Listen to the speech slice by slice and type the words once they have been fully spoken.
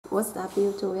What's up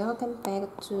YouTube? Welcome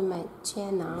back to my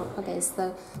channel. Okay,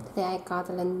 so today I got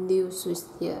the new shoes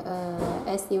here.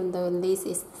 As you know, this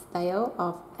is style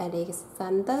of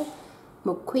Alexander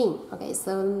McQueen. Okay,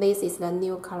 so this is the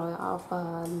new color of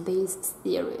this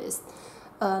series.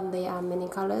 There are many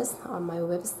colors on my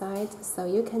website, so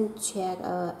you can check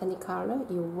any color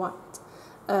you want.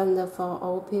 And for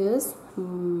all pairs,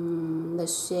 the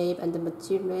shape and the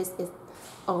materials is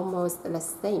almost the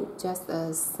same, just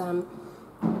some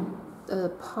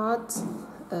parts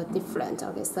different.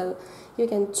 Okay, so you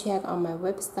can check on my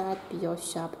website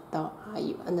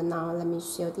bioshop.ru. And now let me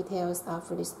show details of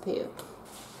this pair.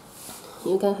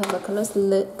 You can have a close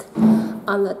look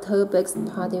on the toe box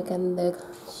part. You can look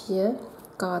here,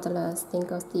 got the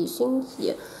single stitching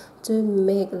here to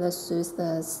make the shoes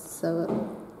so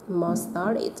more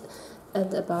solid.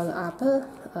 And about the upper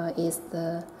is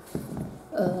the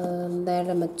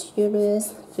leather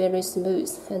materials very smooth,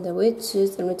 and we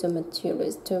choose original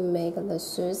materials to make the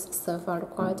shoes, so far the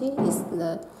quality is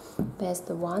the best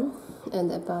one.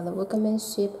 And about the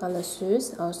workmanship on the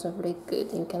shoes, also very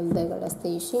good. You can look at the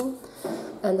stitching,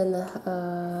 and then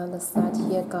the side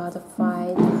here got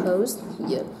 5 holes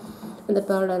here. And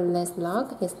about the lace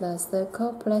lock is the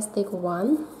circle plastic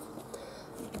one.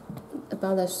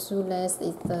 About the shoelace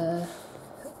is the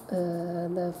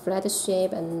flat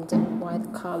shape and the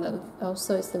white color.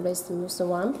 Also, it's the very smooth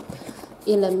one.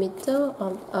 In the middle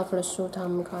of the shoe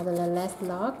top, got the lace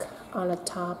lock. On the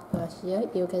top here,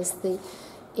 you can see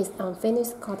it's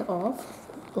unfinished cut off,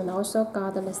 and also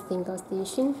got the single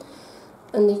stitching.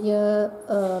 And here,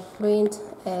 print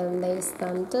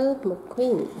ALEXNDER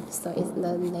McQueen. So it's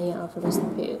the name of this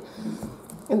pair.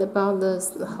 And about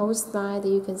the whole side,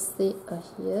 you can see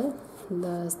here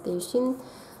the stitching.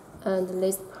 And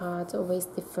this part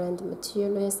with different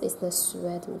materials is the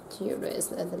Suede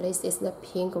materials, and this is the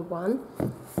pink one.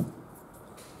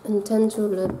 And turn to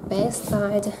the back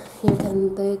side, you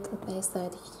can look at the back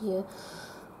side here,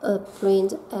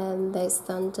 print and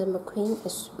ALEXNDER McQueen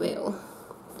as well.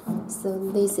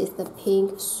 So this is the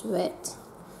pink Suede.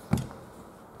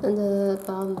 And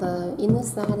about the inner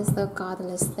side is got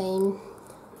the same.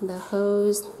 The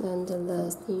holes and the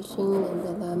stitching and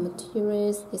the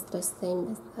materials is the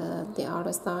same as the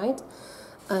other side.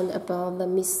 And about the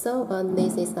midsole,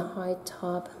 this is the high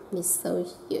top midsole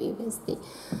here. You can see,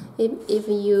 if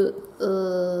you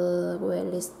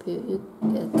wear this pair, you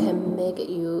can make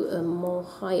you more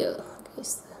higher. Okay,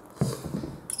 so.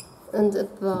 And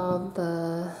about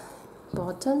the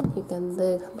bottom, you can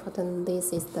look bottom.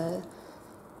 This is the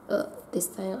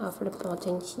design of the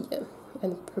bottom here,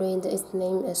 and print is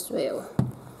named as well.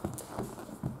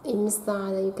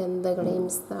 Inside, you can look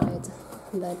inside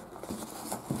the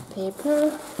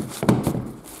paper.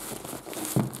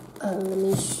 Let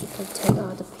me take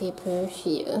out the paper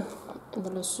here. And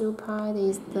the shoe part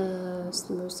is the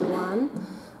smooth one,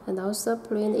 and also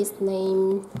print is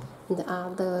named and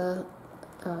other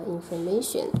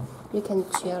information. You can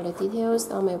check the details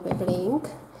on my web link.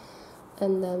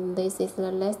 And then this is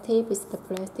the last tape, is the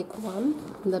plastic one.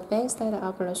 The back side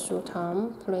of the shoe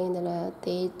top, print the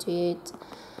digit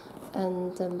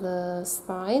and the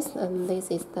size, and this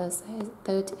is the size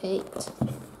 38.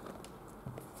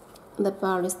 The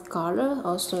bodice color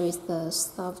also is the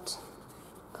soft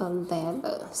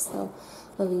leather. So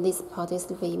this part is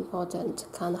very important.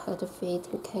 Can't hurt the feet.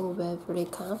 You can wear very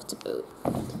comfortable.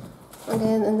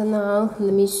 Okay, and now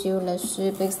let me show the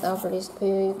shoe box of this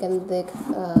pair. You can look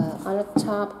on the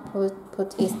top,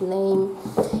 put its name.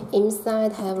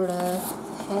 Inside have the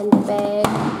handbag,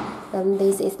 and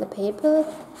this is the paper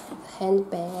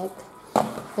handbag.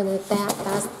 And the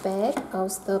dust bag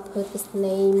also put its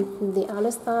name. The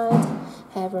other side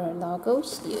have a logo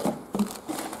here.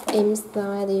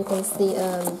 Inside you can see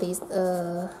this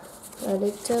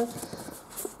little.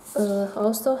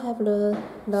 Also have the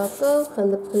logo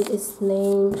and put its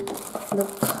name, the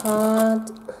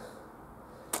card,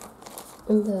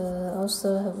 and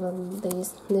also have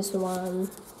this one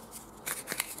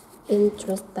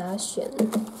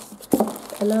introduction.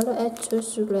 Another extra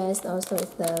shoelace also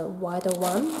is the wider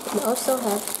one. We also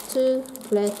have 2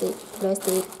 plastic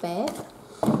bags.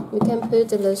 You can put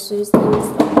the shoes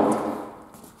inside.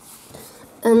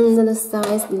 And the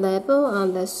size label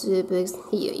on the shoe box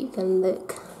here, you can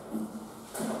look.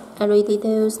 Every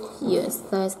details here,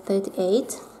 size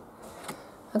 38.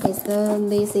 Okay, so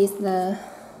this is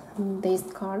this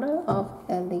color of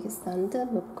Alexander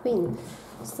McQueen.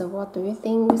 So what do you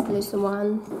think with this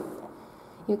one?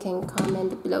 You can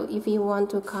comment below. If you want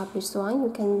to copy this one,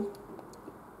 you can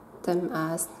DM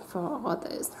us for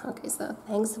orders. Okay, so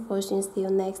thanks for watching. See you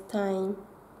next time.